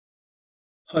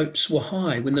Hopes were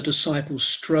high when the disciples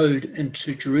strode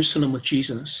into Jerusalem with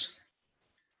Jesus.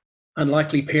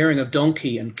 Unlikely pairing of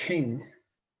donkey and king,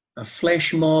 a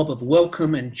flash mob of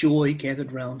welcome and joy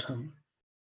gathered round him.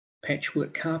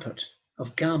 Patchwork carpet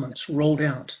of garments rolled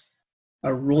out,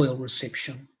 a royal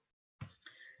reception.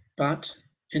 But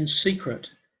in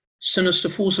secret, sinister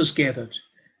forces gathered.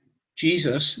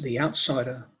 Jesus, the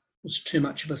outsider, was too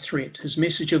much of a threat. His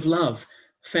message of love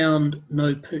found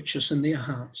no purchase in their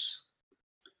hearts.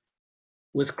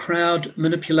 With crowd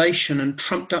manipulation and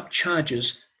trumped-up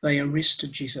charges, they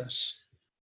arrested Jesus.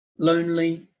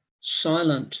 Lonely,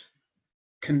 silent,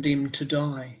 condemned to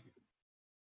die.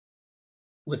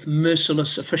 With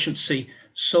merciless efficiency,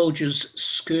 soldiers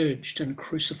scourged and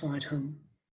crucified him.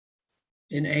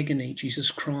 In agony,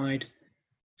 Jesus cried,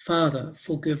 "Father,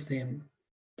 forgive them.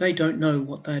 They don't know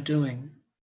what they're doing."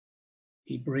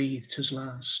 He breathed his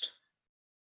last.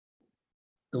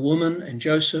 The woman and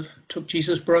Joseph took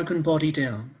Jesus' broken body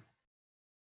down.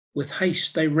 With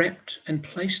haste, they wrapped and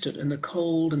placed it in the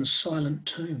cold and silent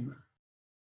tomb.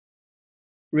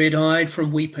 Red-eyed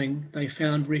from weeping, they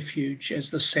found refuge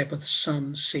as the Sabbath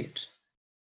sun set.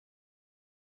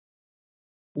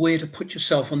 Where to put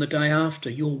yourself on the day after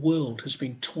your world has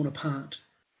been torn apart?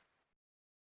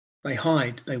 They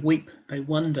hide, they weep, they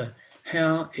wonder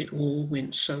how it all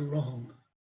went so wrong.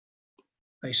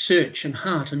 They search in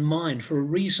heart and mind for a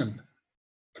reason,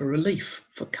 for relief,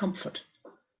 for comfort,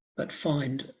 but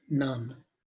find none.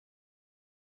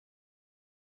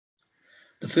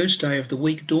 The first day of the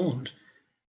week dawned.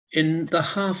 In the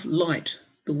half-light,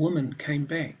 the woman came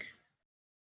back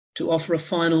to offer a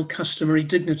final customary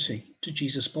dignity to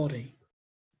Jesus' body.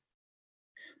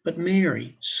 But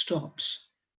Mary stops,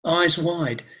 eyes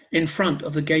wide, in front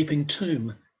of the gaping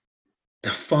tomb. The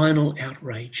final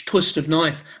outrage, twisted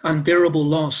knife, unbearable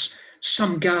loss.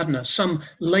 Some gardener, some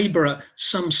labourer,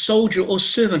 some soldier or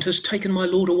servant has taken my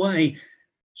Lord away.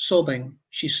 Sobbing,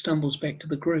 she stumbles back to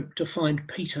the group to find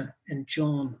Peter and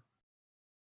John.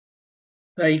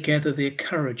 They gather their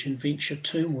courage and venture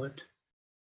tombward.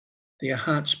 Their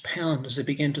hearts pound as they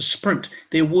begin to sprint.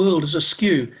 Their world is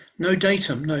askew. No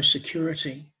datum, no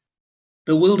security.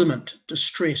 Bewilderment,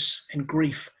 distress, and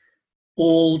grief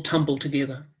all tumble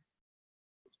together.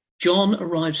 John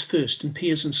arrives first and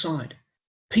peers inside.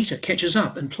 Peter catches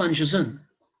up and plunges in.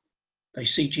 They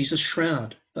see Jesus'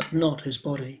 shroud, but not his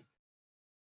body.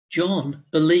 John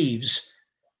believes,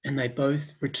 and they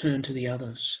both return to the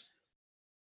others.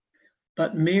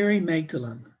 But Mary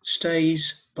Magdalene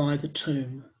stays by the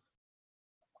tomb.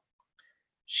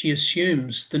 She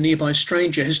assumes the nearby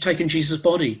stranger has taken Jesus'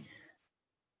 body.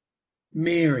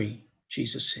 "Mary,"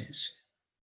 Jesus says.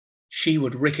 She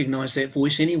would recognize that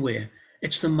voice anywhere.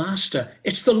 It's the Master,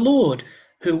 it's the Lord.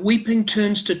 Her weeping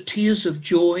turns to tears of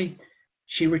joy.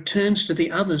 She returns to the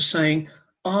others saying,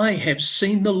 "I have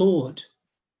seen the Lord."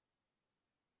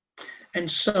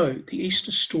 And so the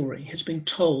Easter story has been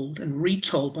told and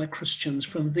retold by Christians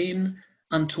from then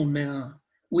until now.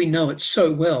 We know it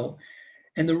so well.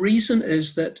 And the reason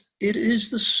is that it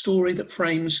is the story that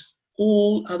frames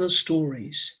all other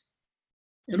stories.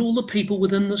 And all the people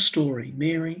within the story,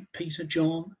 Mary, Peter,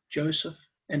 John, Joseph,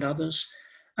 and others,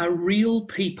 are real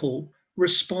people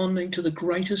responding to the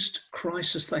greatest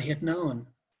crisis they had known.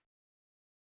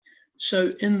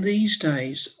 So in these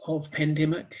days of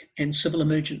pandemic and civil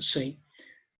emergency,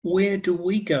 where do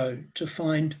we go to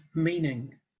find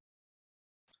meaning?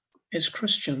 As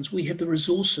Christians, we have the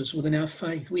resources within our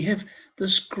faith. We have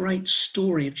this great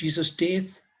story of Jesus'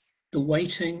 death, the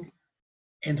waiting,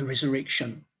 and the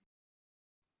resurrection.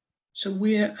 So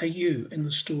where are you in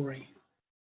the story?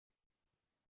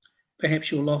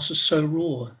 Perhaps your loss is so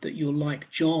raw that you're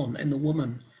like John and the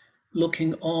woman,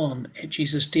 looking on at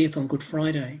Jesus' death on Good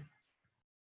Friday.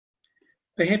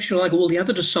 Perhaps you're like all the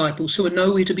other disciples who are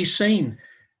nowhere to be seen,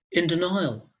 in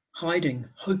denial, hiding,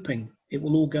 hoping it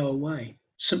will all go away,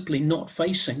 simply not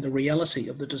facing the reality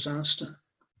of the disaster.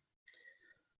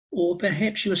 Or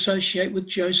perhaps you associate with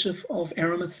Joseph of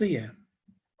Arimathea.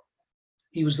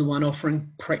 He was the one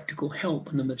offering practical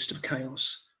help in the midst of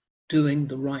chaos, doing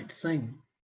the right thing.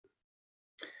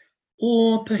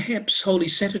 Or perhaps Holy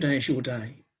Saturday is your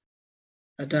day,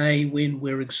 a day when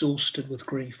we're exhausted with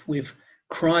grief. We've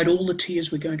cried all the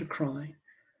tears we're going to cry,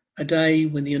 a day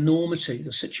when the enormity of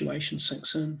the situation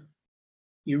sinks in.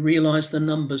 You realise the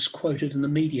numbers quoted in the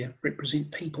media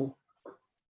represent people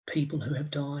who have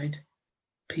died,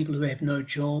 people who have no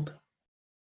job.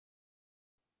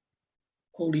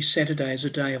 Holy Saturday is a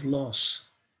day of loss,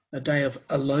 a day of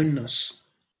aloneness,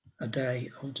 a day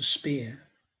of despair.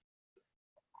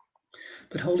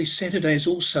 But Holy Saturday is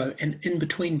also an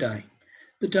in-between day,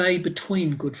 the day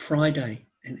between Good Friday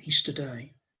and Easter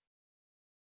Day.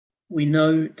 We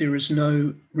know there is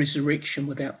no resurrection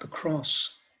without the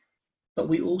cross, but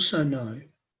we also know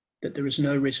that there is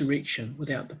no resurrection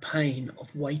without the pain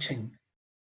of waiting.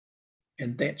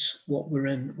 And that's what we're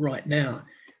in right now.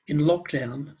 In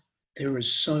lockdown, there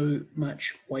is so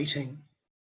much waiting.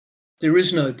 There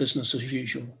is no business as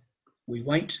usual. We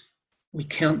wait, we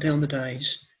count down the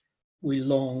days, we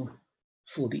long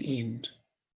for the end.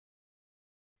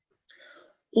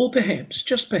 Or perhaps,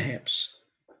 just perhaps,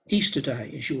 Easter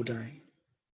Day is your day.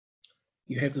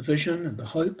 You have the vision and the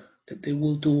hope that there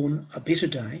will dawn a better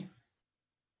day.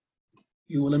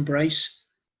 You will embrace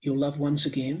your loved ones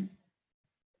again.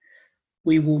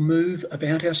 We will move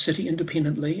about our city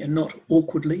independently and not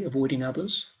awkwardly avoiding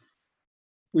others.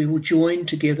 We will join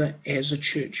together as a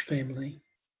church family,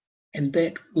 and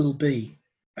that will be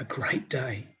a great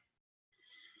day.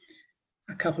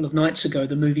 A couple of nights ago,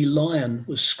 the movie Lion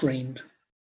was screened.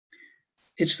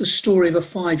 It's the story of a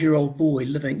 5-year-old boy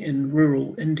living in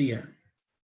rural India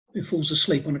who falls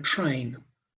asleep on a train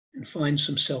and finds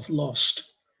himself lost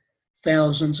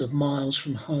thousands of miles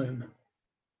from home.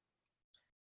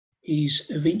 He's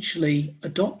eventually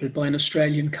adopted by an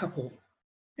Australian couple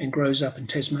and grows up in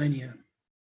Tasmania.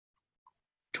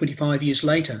 25 years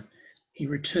later, he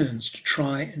returns to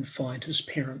try and find his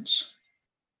parents.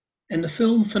 And the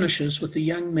film finishes with the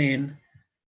young man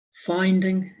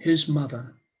finding his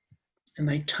mother, and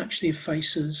they touch their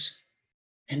faces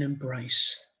and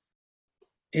embrace.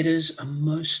 It is a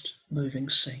most moving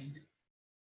scene.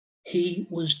 He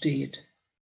was dead,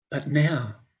 but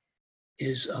now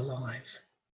is alive.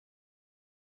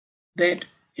 That,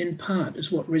 in part,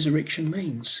 is what resurrection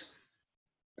means.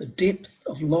 The depth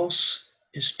of loss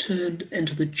is turned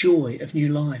into the joy of new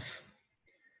life.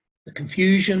 The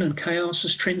confusion and chaos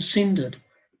is transcended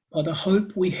by the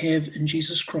hope we have in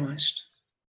Jesus Christ.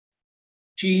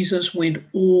 Jesus went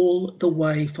all the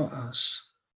way for us.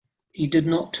 He did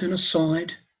not turn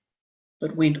aside,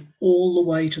 but went all the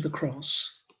way to the cross.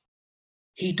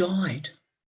 He died,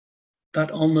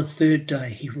 but on the third day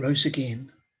he rose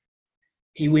again.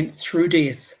 He went through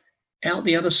death, out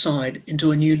the other side,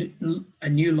 into a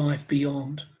new life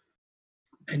beyond.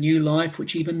 A new life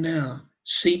which even now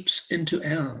seeps into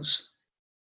ours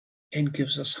and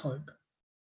gives us hope.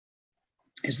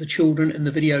 As the children in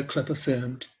the video clip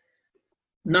affirmed,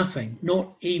 nothing,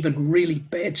 not even really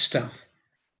bad stuff,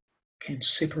 can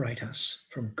separate us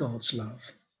from God's love.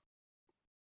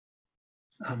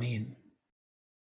 Amen.